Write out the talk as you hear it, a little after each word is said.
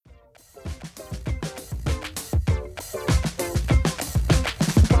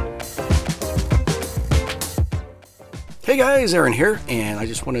Hey guys, Aaron here, and I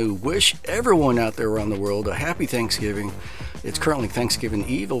just want to wish everyone out there around the world a happy Thanksgiving. It's currently Thanksgiving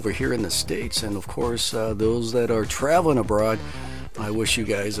Eve over here in the States, and of course, those that are traveling abroad, I wish you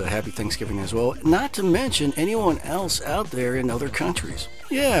guys a happy Thanksgiving as well. Not to mention anyone else out there in other countries.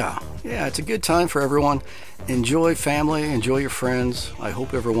 Yeah, it's a good time for everyone. Enjoy family, enjoy your friends. I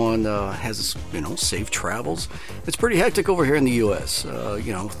hope everyone has, safe travels. It's pretty hectic over here in the U.S.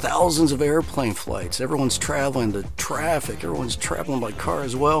 Thousands of airplane flights. Everyone's traveling, the traffic. Everyone's traveling by car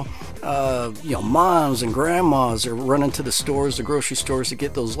as well. Moms and grandmas are running to the stores, the grocery stores to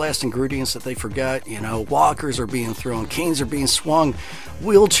get those last ingredients that they forgot. Walkers are being thrown, canes are being swung,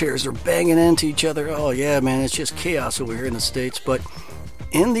 wheelchairs are banging into each other. Oh yeah, man, it's just chaos over here in the States. But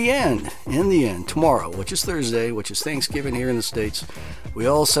in the end, tomorrow, which is Thursday, which is Thanksgiving here in the States, we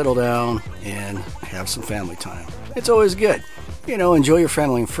all settle down and have some family time. It's always good. Enjoy your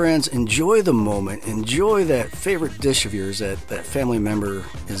family and friends. Enjoy the moment. Enjoy that favorite dish of yours that family member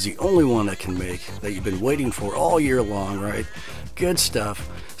is the only one that can make, that you've been waiting for all year long, right? Good stuff.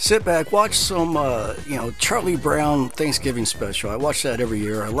 Sit back, watch some, Charlie Brown Thanksgiving special. I watch that every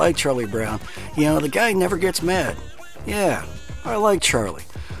year. I like Charlie Brown. The guy never gets mad. Yeah, I like Charlie.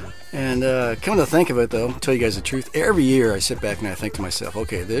 And come to think of it, though, I'll tell you guys the truth. Every year I sit back and I think to myself,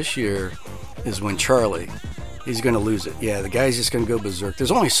 okay, this year is when Charlie, he's going to lose it. Yeah, the guy's just going to go berserk.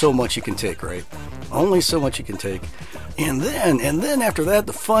 There's only so much you can take, right? Only so much you can take. And then after that,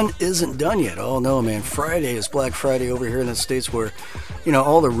 the fun isn't done yet. Oh, no, man. Friday is Black Friday over here in the States where,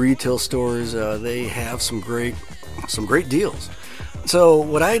 all the retail stores, they have some great deals. So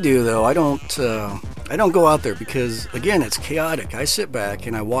what I do, though, I don't go out there because, again, it's chaotic. I sit back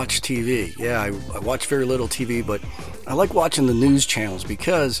and I watch TV. Yeah, I watch very little TV, but I like watching the news channels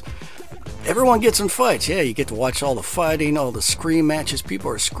because everyone gets in fights. Yeah, you get to watch all the fighting, all the scream matches.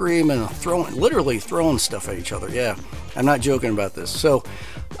 People are screaming, literally throwing stuff at each other. Yeah, I'm not joking about this. So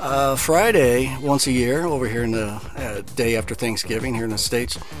Friday, once a year, over here in the day after Thanksgiving here in the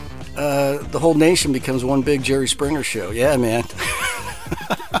States, the whole nation becomes one big Jerry Springer show. Yeah, man.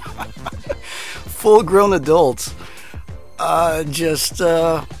 Full-grown adults.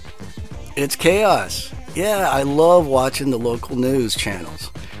 It's chaos. Yeah, I love watching the local news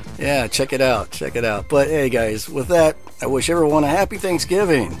channels. Yeah, check it out. But hey, guys, with that, I wish everyone a happy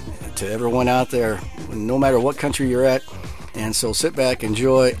Thanksgiving to everyone out there, no matter what country you're at. And so sit back,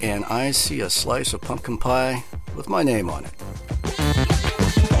 enjoy, and I see a slice of pumpkin pie with my name on it.